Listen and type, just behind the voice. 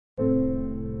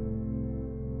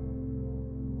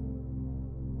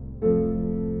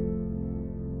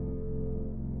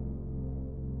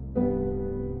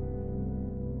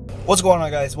What's going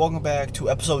on, guys? Welcome back to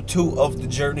episode 2 of the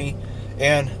journey.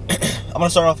 And I'm gonna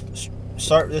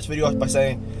start this video off by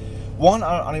saying, 1,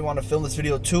 I don't even want to film this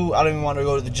video. 2, I don't even want to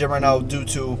go to the gym right now due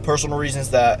to personal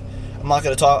reasons that I'm not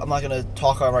gonna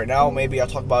talk on right now. Maybe I'll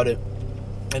talk about it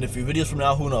in a few videos from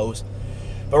now, who knows.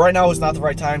 But right now is not the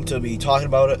right time to be talking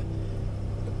about it.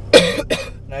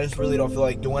 And I just really don't feel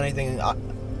like doing anything.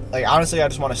 Like, honestly, I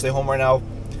just want to stay home right now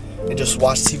and just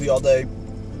watch TV all day.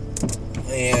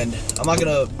 And I'm not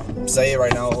gonna say it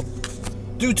right now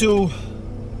due to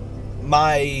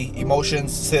my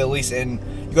emotions, to say the least, and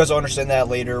you guys will understand that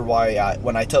later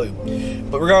when I tell you.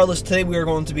 But regardless, today we are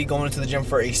going to be going to the gym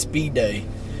for a speed day.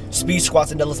 Speed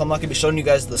squats and deadlifts. I'm not going to be showing you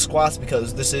guys the squats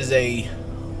because this is a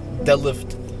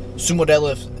sumo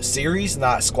deadlift series,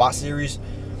 not squat series.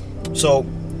 So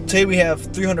today we have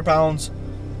 300 pounds,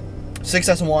 6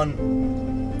 sets of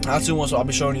 1. Not sumo, so I'll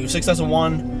be showing you 6 sets of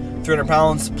 1. 300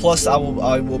 pounds, plus I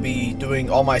will be doing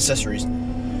all my accessories,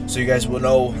 so you guys will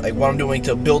know like what I'm doing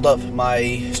to build up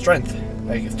my strength,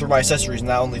 like through my accessories,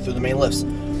 not only through the main lifts.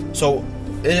 So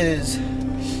it is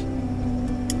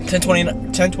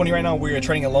 10:20 right now. We're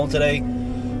training alone today,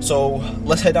 so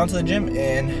let's head down to the gym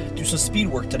and do some speed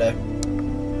work today.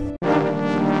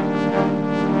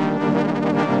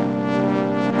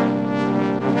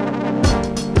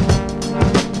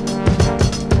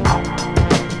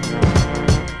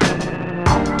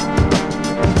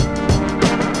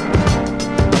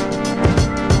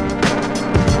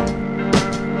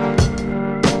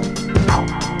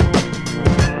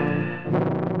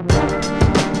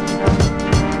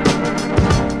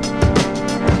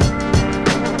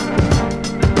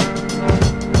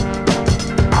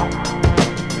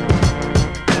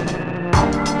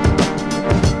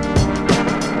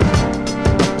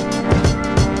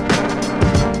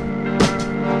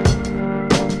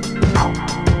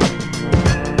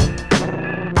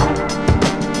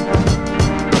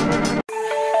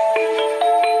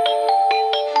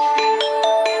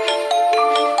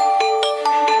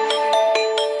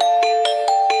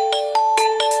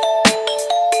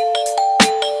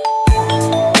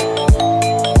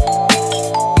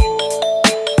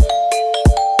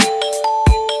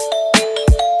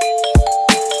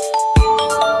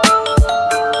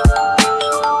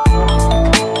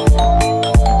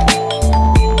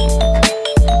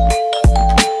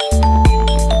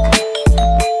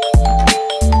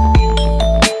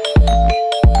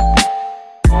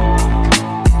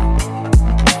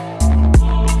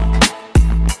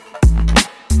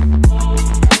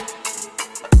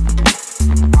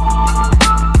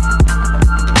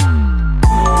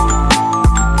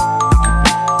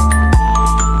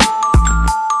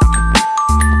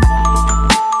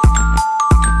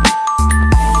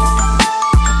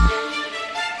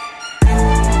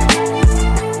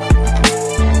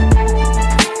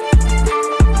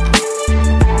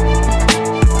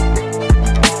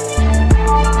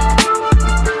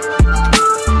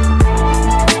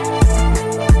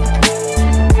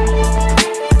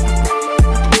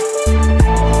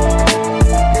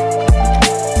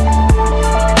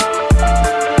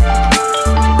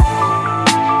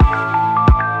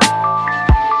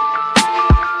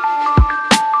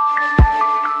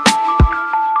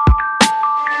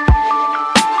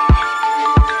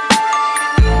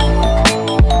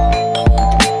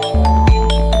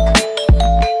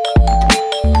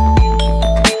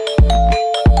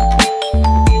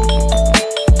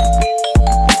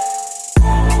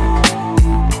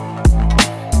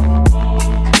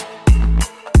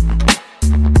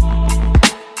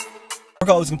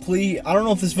 Workout was complete. I don't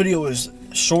know if this video is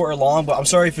short or long, but I'm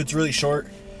sorry if it's really short.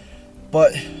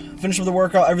 But finished with the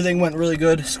workout. Everything went really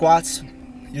good. Squats,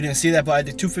 you didn't see that, but I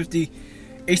did 250,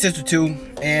 8 sets of 2,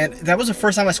 and that was the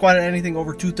first time I squatted anything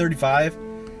over 235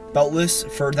 beltless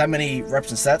for that many reps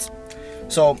and sets.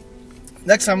 So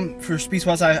next time for speed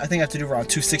squats, I think I have to do around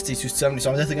 260, 270.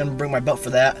 So I'm definitely gonna bring my belt for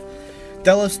that.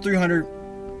 Deadlifts 300,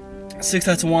 6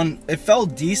 sets of 1. It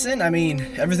felt decent. I mean,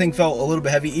 everything felt a little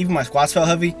bit heavy. Even my squats felt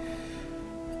heavy.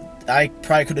 I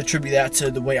probably could attribute that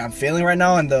to the way I'm feeling right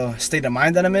now and the state of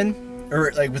mind that I'm in,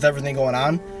 or like with everything going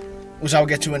on, which I'll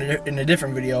get to in a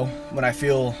different video when I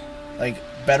feel like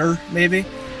better, maybe.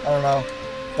 I don't know.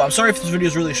 But I'm sorry if this video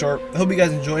is really short. I hope you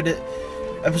guys enjoyed it.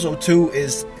 Episode 2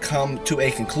 is come to a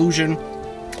conclusion.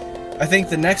 I think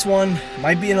the next one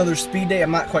might be another speed day.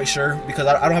 I'm not quite sure because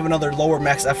I don't have another lower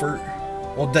max effort,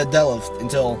 well, deadlift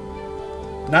until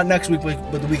not next week,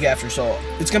 but the week after. So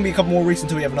it's gonna be a couple more weeks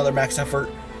until we have another max effort.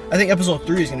 I think episode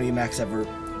 3 is going to be max effort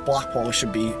block pull, which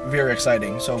should be very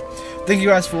exciting. So thank you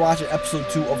guys for watching episode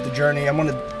 2 of the journey.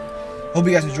 Hope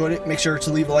you guys enjoyed it. Make sure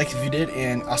to leave a like if you did,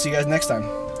 and I'll see you guys next time.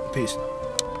 Peace.